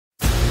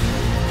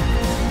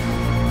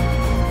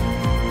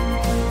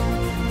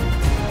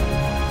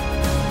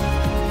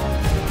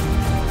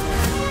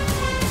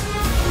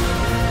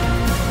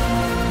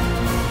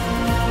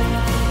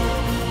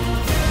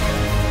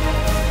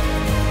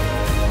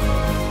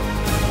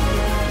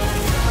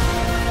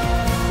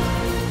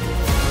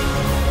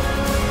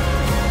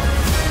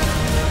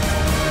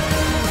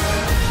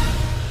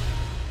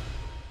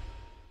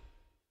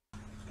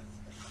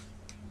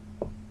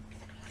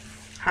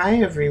Hi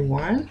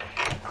everyone.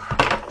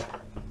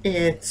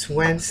 It's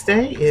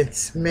Wednesday.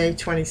 It's May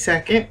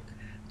 22nd,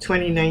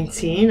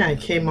 2019. I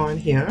came on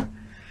here.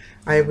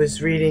 I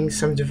was reading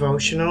some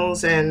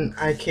devotionals and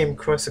I came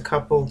across a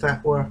couple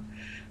that were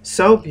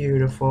so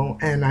beautiful,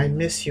 and I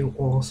miss you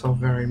all so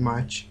very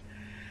much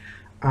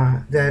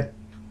that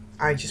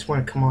I just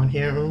want to come on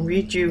here and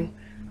read you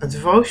a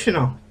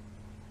devotional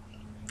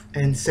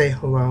and say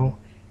hello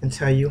and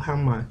tell you how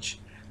much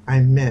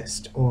I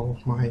missed all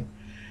of my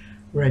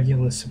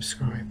regular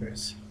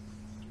subscribers.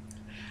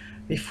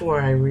 Before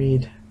I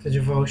read the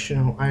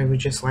devotional, I would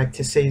just like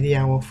to say the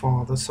Our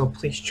Father, so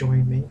please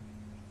join me.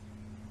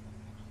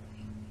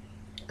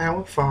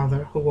 Our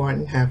Father, who art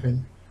in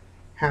heaven,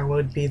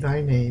 hallowed be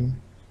thy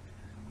name.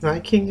 Thy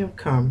kingdom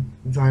come,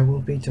 thy will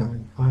be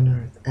done, on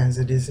earth as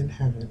it is in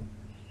heaven.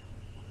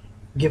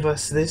 Give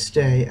us this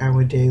day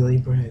our daily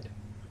bread,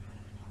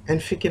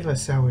 and forgive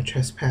us our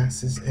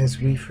trespasses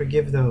as we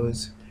forgive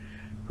those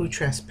who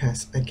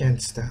trespass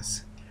against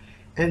us.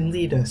 And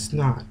lead us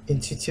not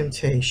into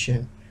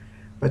temptation,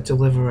 but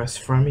deliver us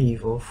from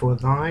evil. For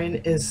thine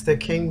is the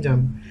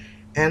kingdom,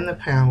 and the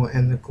power,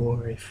 and the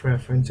glory,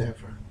 forever and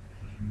ever.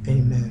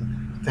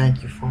 Amen.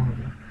 Thank you,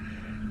 Father.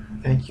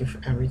 Thank you for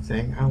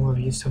everything. I love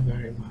you so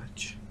very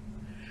much.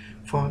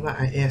 Father,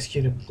 I ask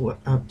you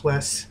to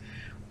bless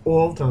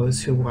all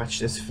those who watch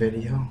this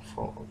video.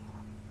 Father,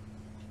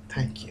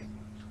 thank you.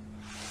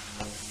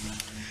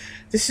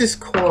 This is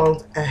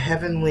called A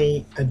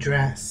Heavenly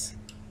Address.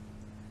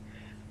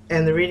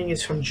 And the reading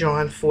is from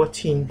John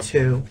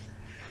 14:2.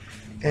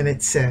 And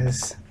it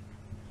says,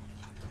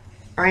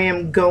 I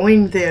am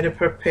going there to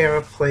prepare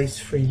a place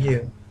for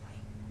you.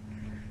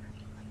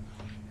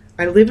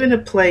 I live in a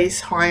place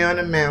high on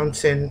a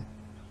mountain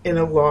in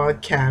a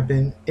log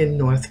cabin in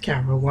North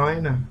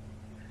Carolina.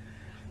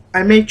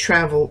 I may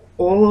travel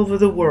all over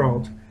the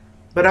world,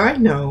 but I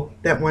know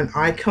that when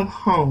I come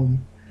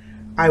home,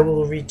 I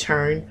will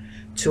return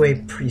to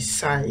a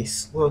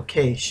precise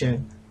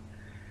location.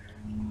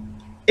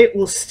 It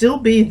will still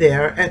be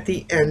there at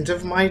the end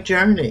of my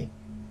journey,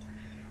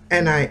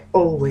 and I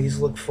always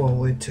look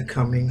forward to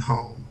coming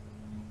home.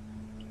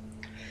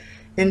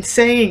 In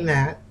saying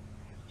that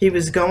he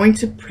was going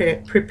to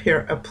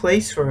prepare a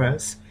place for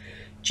us,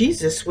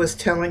 Jesus was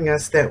telling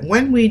us that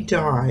when we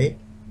die,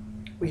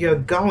 we are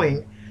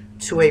going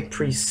to a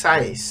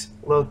precise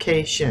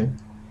location.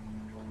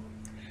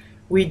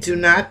 We do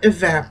not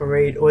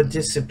evaporate or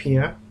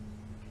disappear.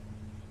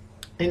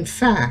 In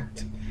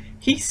fact,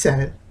 he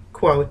said,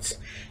 quotes,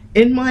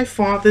 "In my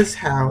Father's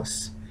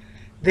house,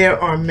 there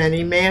are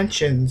many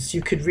mansions."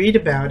 You could read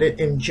about it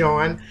in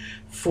John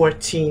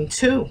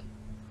 14:2.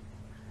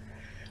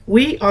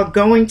 We are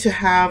going to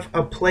have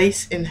a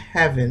place in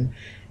heaven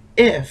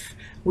if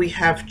we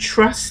have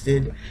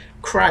trusted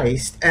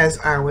Christ as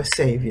our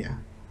Savior.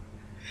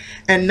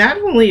 And not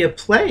only a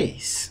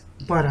place,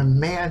 but a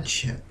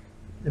mansion.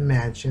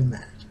 Imagine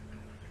that.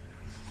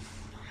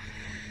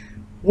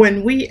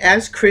 When we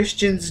as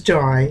Christians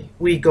die,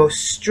 we go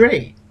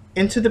straight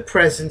into the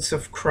presence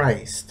of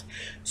Christ,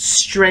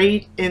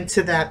 straight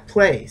into that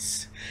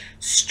place,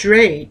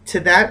 straight to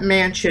that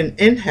mansion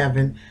in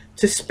heaven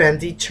to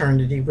spend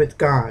eternity with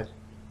God.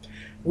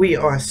 We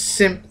are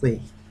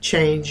simply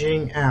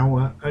changing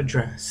our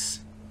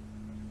address.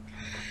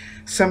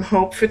 Some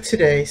hope for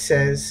today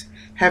says,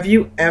 have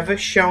you ever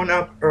shown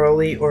up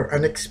early or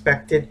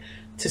unexpected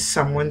to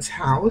someone's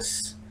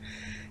house?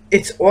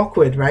 It's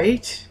awkward,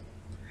 right?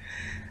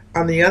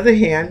 On the other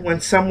hand,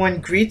 when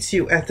someone greets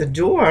you at the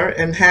door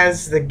and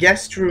has the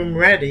guest room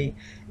ready,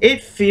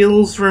 it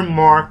feels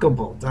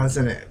remarkable,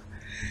 doesn't it?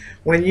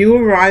 When you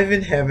arrive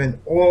in heaven,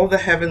 all the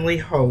heavenly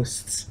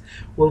hosts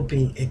will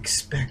be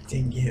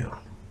expecting you.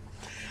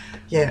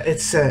 Yeah,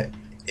 it's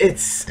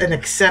an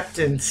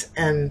acceptance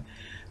and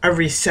a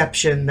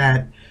reception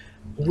that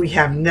we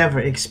have never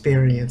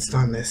experienced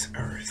on this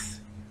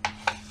earth.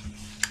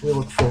 We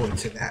look forward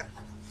to that.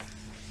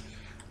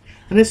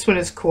 And this one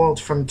is called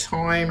From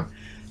Time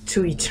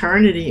to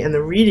Eternity, and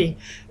the reading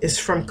is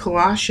from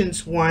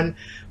Colossians 1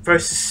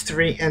 verses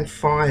 3 and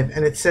 5,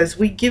 and it says,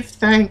 we give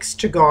thanks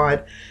to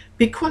God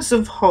because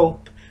of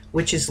hope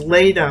which is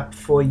laid up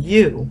for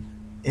you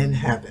in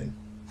heaven.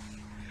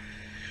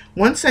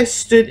 Once I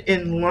stood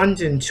in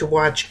London to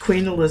watch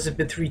Queen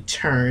Elizabeth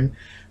return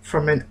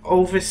from an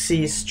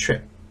overseas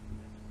trip.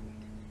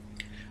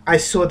 I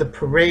saw the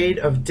parade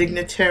of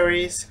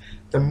dignitaries,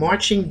 the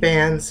marching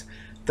bands,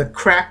 the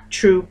crack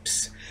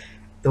troops,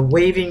 the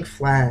waving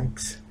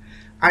flags.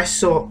 I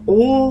saw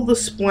all the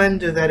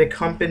splendor that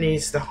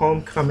accompanies the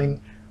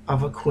homecoming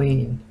of a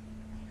queen.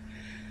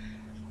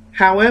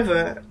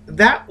 However,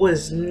 that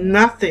was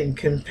nothing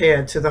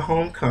compared to the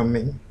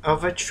homecoming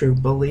of a true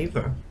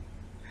believer.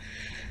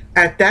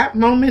 At that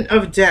moment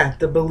of death,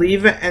 the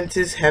believer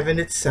enters heaven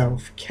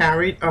itself,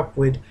 carried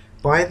upward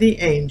by the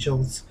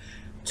angels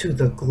to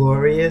the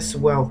glorious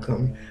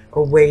welcome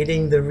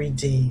awaiting the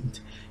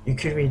redeemed. You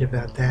can read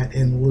about that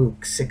in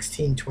Luke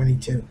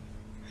 16:22.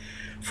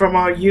 From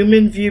our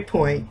human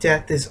viewpoint,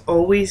 death is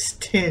always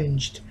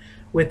tinged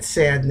with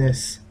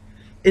sadness.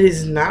 It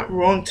is not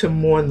wrong to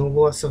mourn the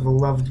loss of a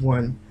loved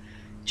one.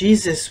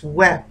 Jesus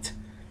wept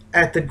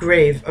at the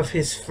grave of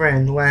his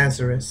friend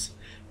Lazarus.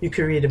 You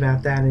can read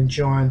about that in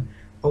John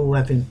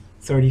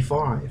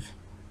 11:35.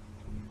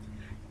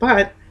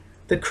 But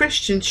the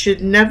Christian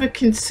should never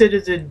consider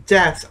the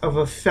death of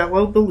a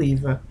fellow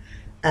believer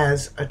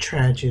as a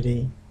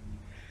tragedy.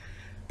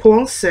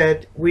 Paul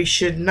said we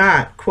should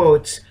not,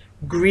 quote,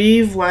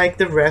 grieve like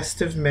the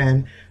rest of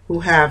men who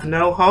have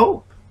no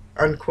hope,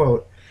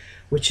 unquote,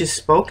 which is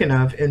spoken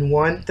of in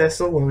 1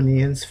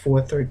 Thessalonians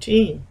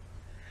 4:13.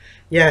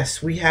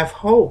 Yes, we have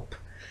hope.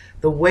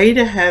 The way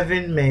to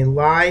heaven may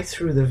lie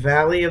through the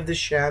valley of the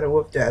shadow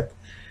of death,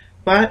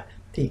 but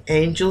the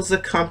angels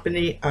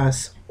accompany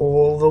us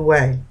all the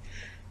way,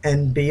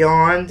 and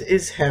beyond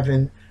is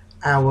heaven,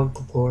 our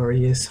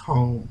glorious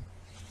home.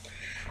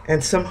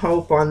 And some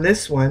hope on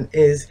this one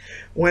is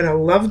when a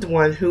loved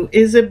one who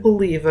is a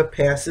believer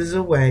passes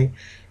away,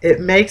 it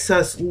makes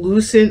us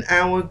loosen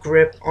our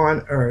grip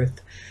on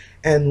earth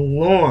and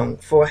long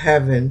for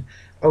heaven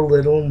a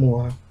little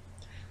more.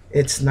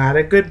 It's not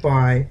a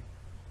goodbye,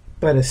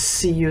 but a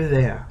see you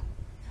there.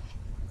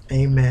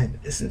 Amen.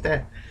 Isn't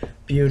that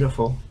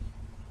beautiful?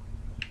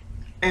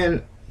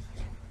 And,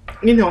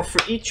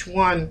 for each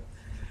one,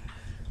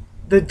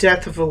 the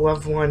death of a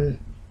loved one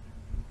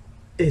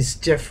is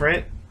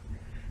different.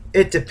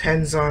 It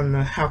depends on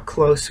how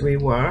close we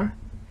were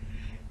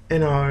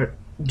in our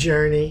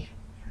journey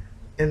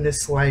in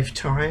this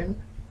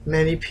lifetime.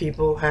 Many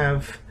people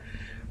have,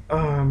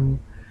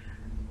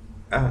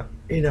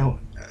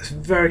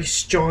 very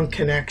strong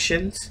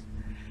connections,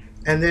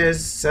 and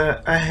there's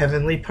a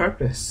heavenly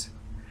purpose.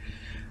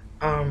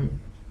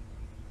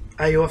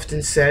 I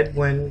often said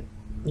when,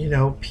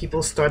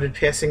 people started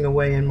passing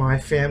away in my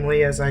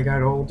family as I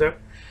got older,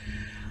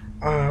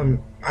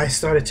 I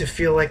started to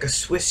feel like a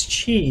Swiss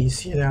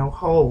cheese,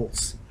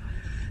 holes,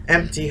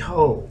 empty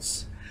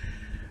holes.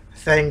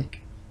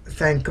 Thank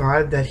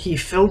God that he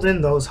filled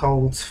in those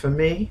holes for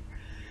me.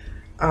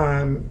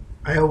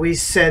 I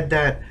always said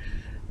that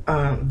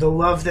the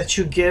love that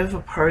you give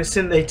a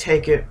person, they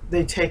take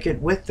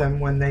it with them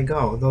when they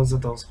go. Those are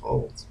those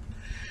holes.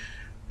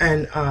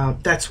 And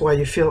that's why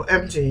you feel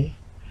empty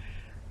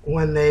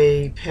when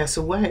they pass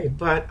away.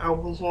 But our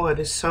Lord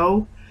is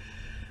so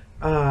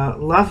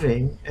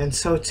loving and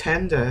so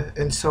tender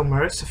and so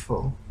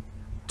merciful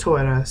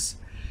toward us.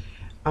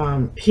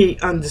 He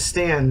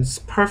understands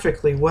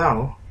perfectly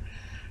well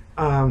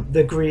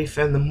the grief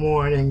and the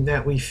mourning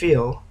that we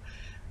feel,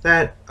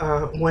 that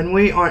when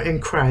we are in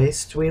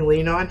Christ, we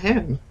lean on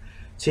him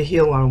to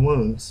heal our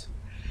wounds.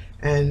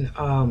 And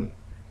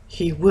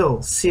he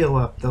will seal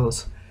up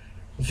those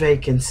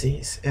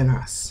vacancies in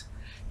us.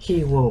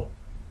 He will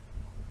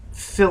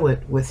fill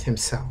it with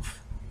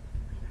himself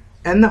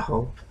and the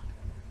hope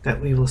that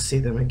we will see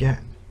them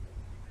again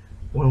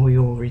when we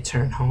will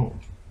return home.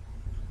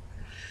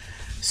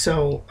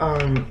 So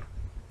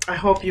I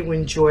hope you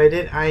enjoyed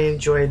it. I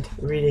enjoyed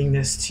reading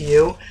this to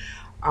you.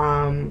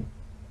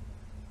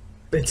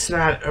 It's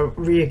not a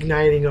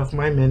reigniting of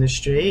my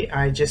ministry.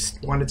 I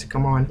just wanted to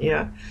come on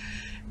here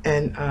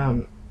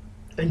and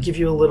give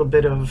you a little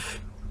bit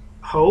of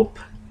hope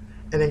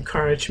and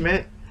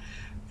encouragement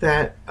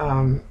that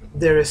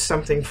there is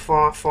something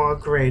far, far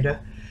greater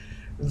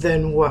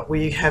than what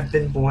we have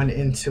been born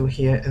into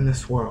here in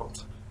this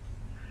world.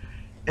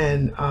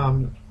 And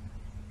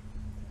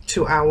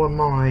to our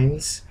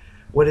minds,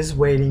 what is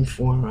waiting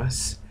for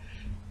us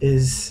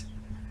is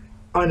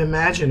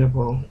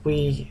unimaginable.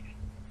 We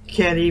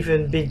can't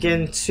even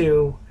begin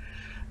to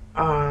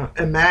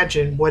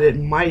imagine what it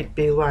might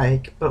be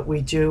like, but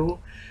we do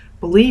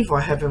believe our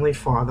Heavenly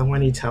Father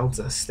when he tells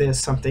us there's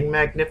something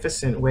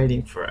magnificent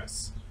waiting for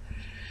us.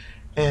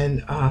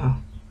 And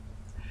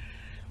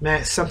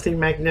something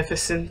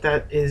magnificent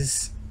that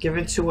is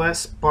given to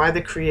us by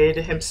the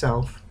Creator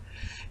himself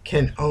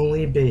can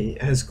only be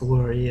as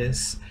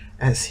glorious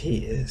as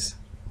he is.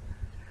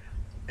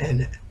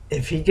 And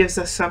if he gives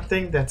us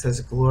something that's as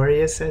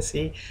glorious as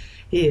he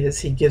is,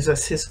 he gives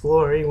us his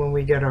glory when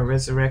we get our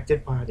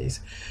resurrected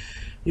bodies.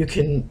 You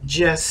can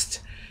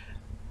just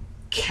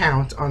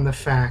count on the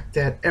fact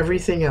that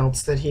everything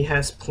else that he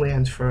has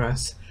planned for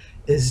us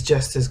is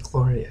just as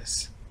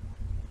glorious.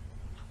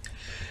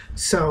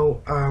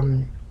 So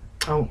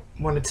I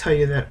want to tell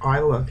you that I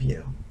love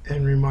you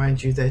and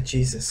remind you that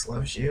Jesus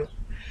loves you.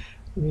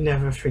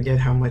 Never forget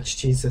how much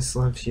Jesus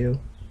loves you.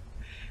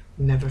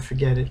 Never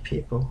forget it,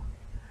 people.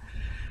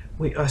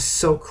 We are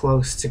so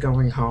close to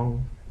going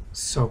home.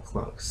 So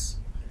close.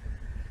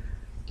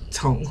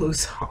 Don't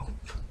lose hope.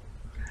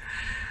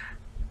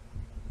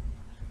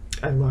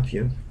 I love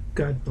you.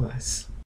 God bless.